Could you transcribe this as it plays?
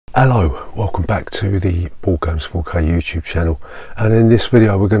Hello, welcome back to the Boardgames 4K YouTube channel, and in this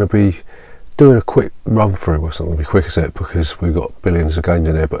video we're going to be doing a quick run through. Well, it's not going to be quick, is it, because we've got billions of games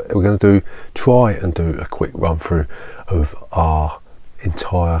in here, but we're going to try and do a quick run through of our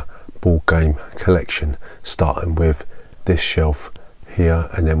entire board game collection, starting with this shelf here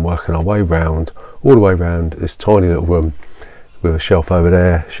and then working our way round, all the way around this tiny little room with a shelf over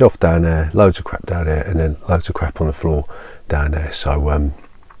there, shelf down there, loads of crap down there, and then loads of crap on the floor down there. So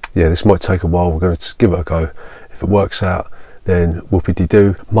yeah, this might take a while. We're going to give it a go. If it works out, then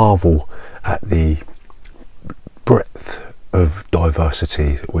whoopity-doo. Marvel at the breadth of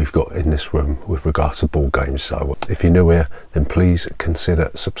diversity that we've got in this room with regards to board games. So if you're new here, then please consider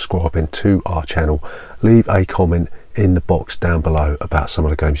subscribing to our channel. Leave a comment in the box down below about some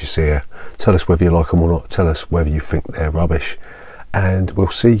of the games you see here. Tell us whether you like them or not. Tell us whether you think they're rubbish, and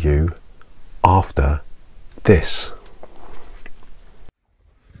we'll see you after this.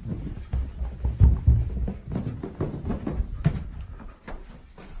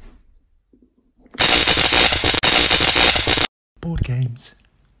 Board games.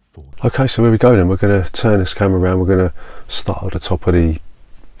 Okay, so here we go then. We're going to turn this camera around. We're going to start at the top of the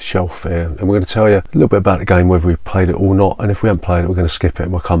shelf here, and we're going to tell you a little bit about the game, whether we've played it or not, and if we haven't played it, we're going to skip it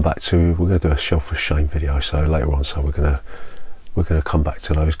and we'll come back to, we're going to do a shelf of shame video so later on, so we're going to come back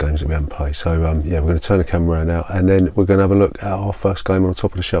to those games that we haven't played. So yeah, we're going to turn the camera around now, and then we're going to have a look at our first game on the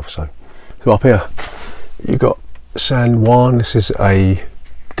top of the shelf. So up here you've got San Juan. This is a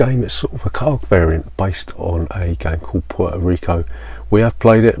game that's sort of a card variant based on a game called Puerto Rico. We have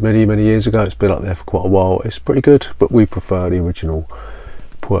played it many years ago. It's been up there for quite a while. It's pretty good, but we prefer the original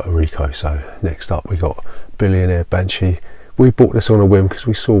Puerto Rico. So next up we got Billionaire Banshee. We bought this on a whim because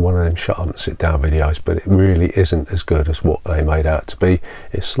we saw one of them shut up and sit down videos, but it really isn't as good as what they made out to be.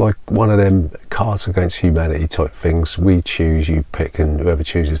 It's like one of them Cards Against Humanity type things. We choose, you pick, and whoever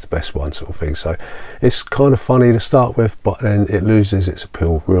chooses the best one sort of thing. So it's kind of funny to start with, but then it loses its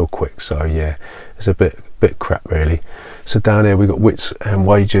appeal real quick. So yeah, it's a bit crap really. So down here we got Wits and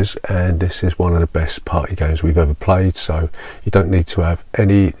Wagers, and this is one of the best party games we've ever played. So you don't need to have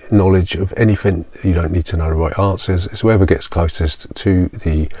any knowledge of anything, you don't need to know the right answers. It's whoever gets closest to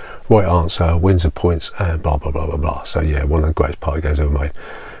the right answer wins the points, and blah blah blah blah blah. So yeah, one of the greatest party games ever made.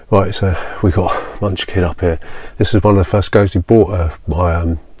 Right, so we got Munchkin up here. This is one of the first games we bought.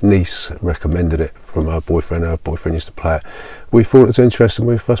 My niece recommended it from her boyfriend. Her boyfriend used to play it. We thought it was interesting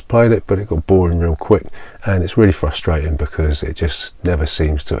when we first played it, but it got boring real quick, and it's really frustrating because it just never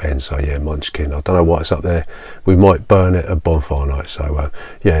seems to end. So yeah, Munchkin, I don't know why it's up there. We might burn it at bonfire night. So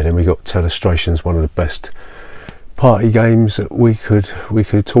yeah, then we got Telestrations, one of the best party games that we could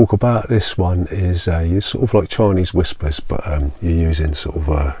talk about. This one is sort of like Chinese whispers, but you're using sort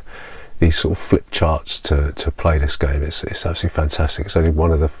of these sort of flip charts to play this game. It's absolutely fantastic. It's only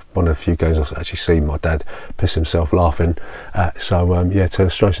one of the few games I've actually seen my dad piss himself laughing at. So yeah,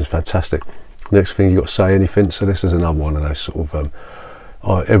 Telestrations is fantastic. Next thing, you got Say Anything. So this is another one of those sort of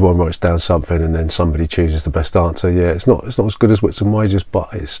everyone writes down something and then somebody chooses the best answer. Yeah, it's not as good as Wits and Wagers,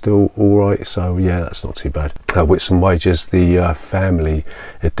 but it's still all right. So yeah, that's not too bad. Wits and Wagers, the family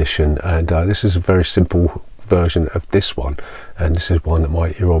edition, and this is a very simple version of this one, and this is one that my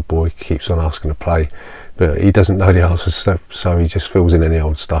 8-year-old boy keeps on asking to play, but he doesn't know the answers, so he just fills in any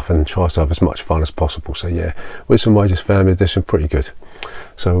old stuff and tries to have as much fun as possible. So yeah, Wits and Wagers family edition, pretty good.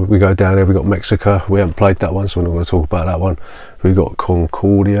 So we go down here, we got Mexico. We haven't played that one, so we're not going to talk about that one. We got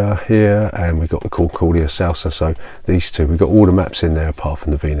Concordia here, and we got the Concordia Salsa. So these two, we got all the maps in there apart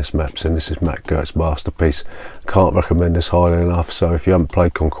from the Venus maps, and this is Matt Gert's masterpiece. Can't recommend this highly enough. So if you haven't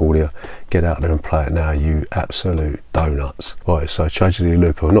played Concordia, get out there and play it now, you absolute donuts. Right, so Tragedy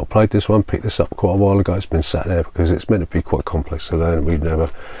Loop, I've not played this one, picked this up quite a while ago. It's been sat there because it's meant to be quite complex to learn. We've never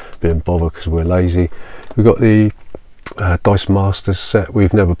been bothered because we're lazy. We got the Dice Masters set.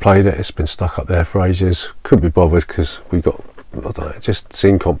 We've never played it. It's been stuck up there for ages. Couldn't be bothered because we got, I don't know, it just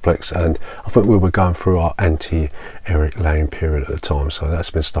seemed complex, and I think we were going through our anti-Eric Lang period at the time, so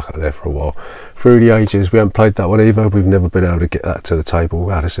that's been stuck up there for a while. Through the Ages, we haven't played that one either. We've never been able to get that to the table.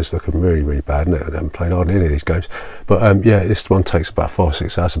 Wow, this is looking really bad, isn't it? I haven't played hardly any of these games, but yeah, this one takes about 5 or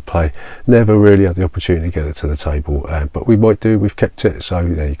 6 hours to play. Never really had the opportunity to get it to the table, but we might do. We've kept it, so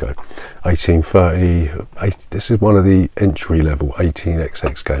there you go. 1830. This is one of the entry level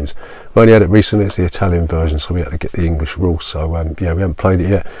 18xx games. We only had it recently. It's the Italian version, so we had to get the English rules. So yeah, we haven't played it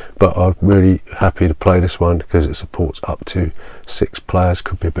yet, but I'm really happy to play this one because it supports up to 6 players.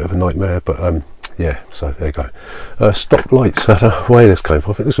 Could be a bit of a nightmare, but yeah, so there you go. Stoplights, I don't know where this came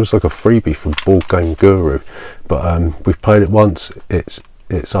from. I think this was like a freebie from Board Game Guru, but we've played it once. It's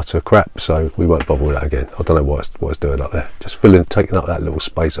it's utter crap, so we won't bother with that again. I don't know what it's doing up there, just taking up that little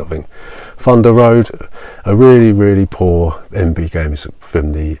space. I think Thunder Road, a really poor MB game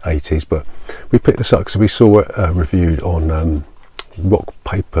from the 80s, but we picked this up because we saw it reviewed on Rock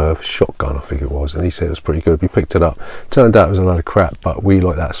Paper Shotgun, I think it was, and he said it was pretty good. We picked it up, turned out it was a load of crap, but we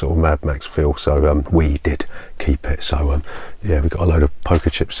like that sort of Mad Max feel, so we did keep it. So yeah, we got a load of poker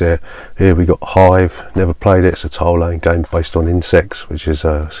chips here. Here we got Hive, never played it. It's a tile laying game based on insects, which is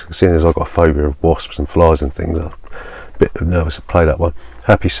seeing as I've got a phobia of wasps and flies and things, I'm a bit nervous to play that one.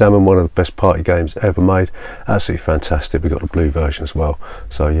 Happy Salmon, one of the best party games ever made, absolutely fantastic. We got the blue version as well,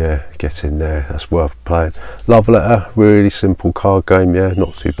 so yeah, get in there, that's worth playing. Love Letter, really simple card game, yeah,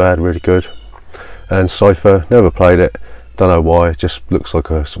 not too bad, really good. And Cypher, never played it, don't know why, it just looks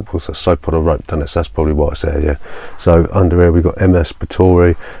like a soap on a rope, doesn't it? So that's probably why it's there, yeah. So under here we got MS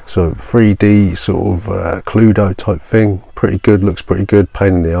Batory, so 3D sort of Cluedo type thing, pretty good, looks pretty good,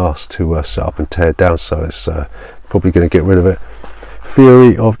 pain in the arse to set up and tear down, so it's probably going to get rid of it.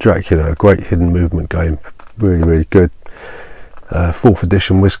 Fury of Dracula, a great hidden movement game, really good. 4th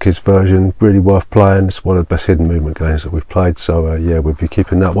edition WizKids version, really worth playing. It's one of the best hidden movement games that we've played, so yeah, we'll be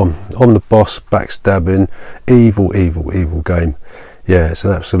keeping that one. On the Boss, backstabbing, evil game. Yeah, it's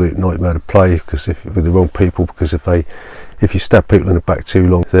an absolute nightmare to play because with the wrong people, because if you stab people in the back too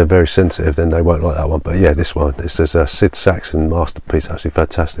long, they're very sensitive, then they won't like that one. But yeah, this one, this is a Sid Saxon masterpiece, absolutely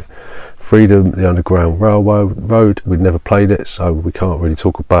fantastic. Freedom, the Underground Road, we'd never played it, so we can't really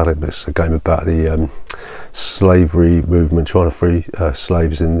talk about it, but it's a game about the slavery movement, trying to free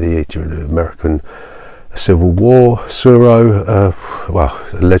slaves during the American Civil War. Suro, well,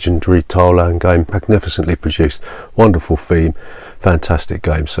 a legendary tile laying game, magnificently produced, wonderful theme, fantastic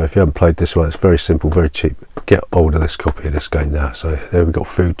game. So if you haven't played this one, it's very simple, very cheap. Get hold of this copy of this game now. So there we got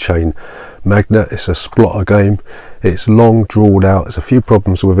Food Chain Magnet. It's a splotter game. It's long, drawn out. There's a few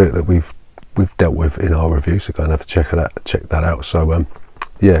problems with it that we've dealt with in our review, so go and have a check that out. So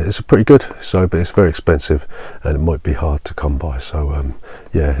yeah, it's a pretty good, so but it's very expensive and it might be hard to come by. So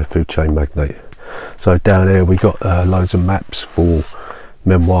yeah, a Food Chain Magnate. So down here we got loads of maps for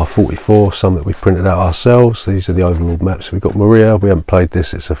Memoir 44, some that we printed out ourselves. These are the overall maps. We've got Maria, we haven't played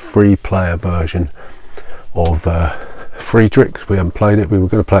this, it's a free player version of Friedrich. We haven't played it, we were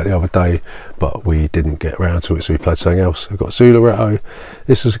going to play it the other day but we didn't get around to it, so we played something else. We've got Zularetto,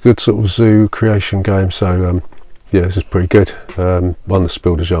 this is a good sort of zoo creation game, so yeah, this is pretty good. Won the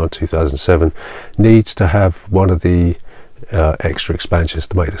Spiel des Jahres in 2007. Needs to have one of the extra expansions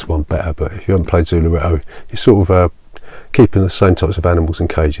to make this one better, but if you haven't played Zularetto, you're sort of keeping the same types of animals in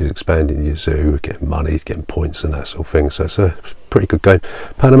cages, expanding your zoo, getting money, getting points and that sort of thing, so it's a pretty good game.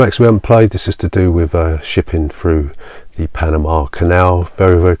 Panamax we haven't played, this is to do with shipping through the Panama Canal,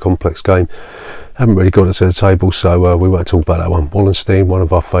 very complex game. Haven't really got it to the table, so we won't talk about that one. Wallenstein, one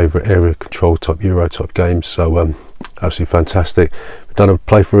of our favourite area control type Euro type games, so absolutely fantastic. We've done a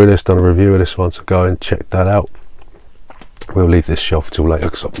playthrough of this, done a review of this one, so go and check that out. We'll leave this shelf till later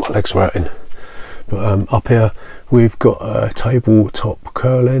because my legs are hurting. But up here we've got tabletop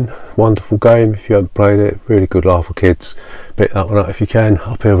curling, wonderful game. If you haven't played it, really good laugh for kids, pick that one up if you can.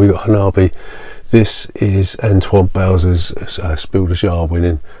 Up here we've got Hanabi. This is Antoine Bowser's Spiel des Jahres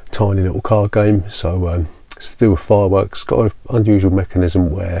winning tiny little card game, so it's to do with fireworks. It's got an unusual mechanism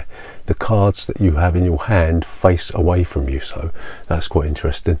where the cards that you have in your hand face away from you, so that's quite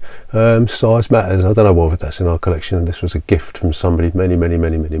interesting. Size matters. I don't know whether that's in our collection. This was a gift from somebody many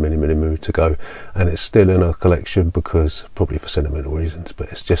moons ago, and it's still in our collection because probably for sentimental reasons, but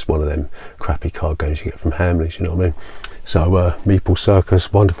it's just one of them crappy card games you get from Hamleys, you know what I mean? So Meeple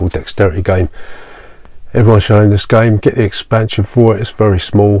Circus, wonderful dexterity game. Everyone's showing this game, get the expansion for it. It's very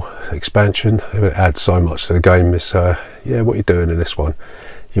small expansion, it adds so much to the game. It's yeah, what you're doing in this one,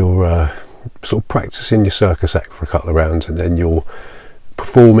 you're sort of practicing your circus act for a couple of rounds, and then you're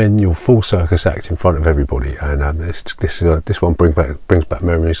performing your full circus act in front of everybody. And this one brings back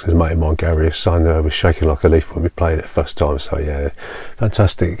memories, because mate of mine, Gary, his son, was shaking like a leaf when we played it the first time. So yeah,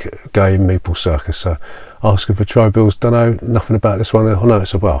 fantastic game, Meeple Circus. So asking for try bills, don't know nothing about this one. I know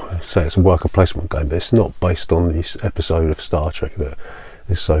it's it's a worker placement game, but it's not based on this episode of Star Trek that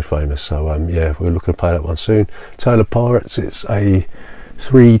is so famous. So yeah, we're looking to play that one soon. Tale of Pirates, it's a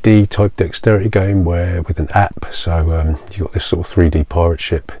 3D type dexterity game where with an app, so you got this sort of 3D pirate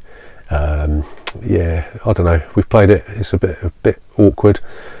ship. Yeah, I don't know, we've played it, it's a bit awkward,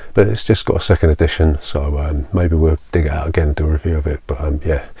 but it's just got a second edition, so maybe we'll dig it out again and do a review of it. But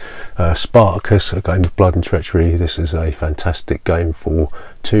yeah, Spartacus, a game of blood and treachery. This is a fantastic game for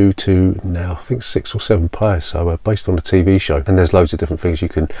 2 to now I think 6 or 7 players, so based on a TV show, and there's loads of different things. You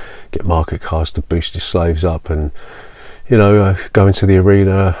can get market cards to boost your slaves up, and you know, going to the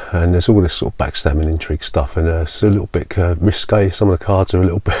arena, and there's all this sort of backstabbing intrigue stuff, and it's a little bit risque. Some of the cards are a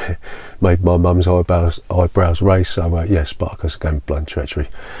little bit made my mum's eyebrows raise. So yeah, Spartacus, a game of blind treachery.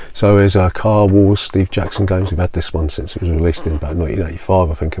 So there's Car Wars Steve Jackson games. We've had this one since it was released in about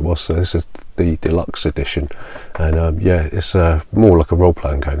 1985, I think it was. So this is the deluxe edition, and yeah, it's more like a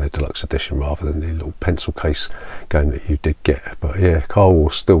role-playing game, the deluxe edition, rather than the little pencil case game that you did get. But yeah, Car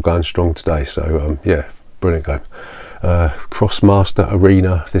Wars still going strong today. So yeah, brilliant game. Crossmaster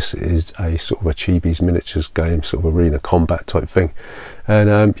Arena. This is a sort of a Chibi's miniatures game, sort of arena combat type thing,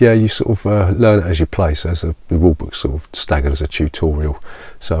 and yeah, you sort of learn it as you play. So the rulebook's sort of staggered as a tutorial.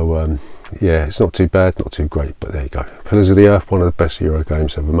 So yeah, it's not too bad, not too great, but there you go. Pillars of the Earth, one of the best Euro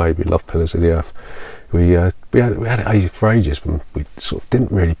games ever made. We love Pillars of the Earth. We had it for ages, but we sort of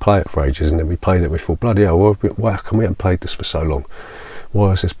didn't really play it for ages, and then we played it. We thought, bloody hell, why come we haven't played this for so long?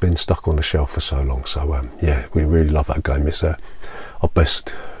 Why has this been stuck on the shelf for so long? So yeah, we really love that game. It's our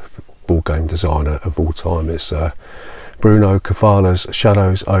best board game designer of all time. It's Bruno Cafala's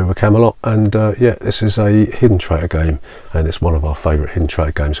Shadows over Camelot, and yeah, this is a hidden traitor game, and it's one of our favourite hidden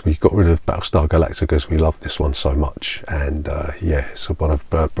traitor games. We got rid of Battlestar Galactica because we love this one so much, and yeah, it's one of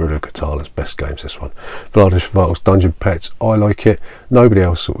Bruno Catala's best games, this one. Vladish Vital's Dungeon Pets, I like it. Nobody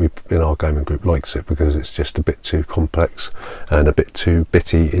else in our gaming group likes it because it's just a bit too complex and a bit too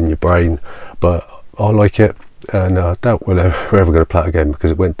bitty in your brain, but I like it, and I doubt we're ever going to play it again because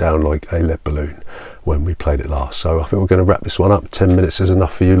it went down like a lead balloon when we played it last. So I think we're going to wrap this one up. 10 minutes is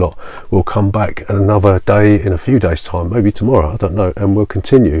enough for you lot. We'll come back another day in a few days time, maybe tomorrow, I don't know, and we'll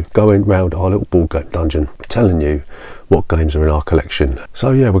continue going round our little board game dungeon, telling you what games are in our collection.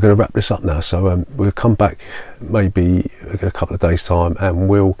 So yeah, we're going to wrap this up now. So we'll come back maybe in a couple of days time, and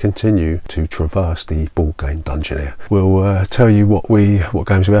we'll continue to traverse the board game dungeon here. We'll tell you what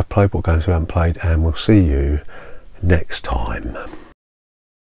games we have played, what games we haven't played, and we'll see you next time.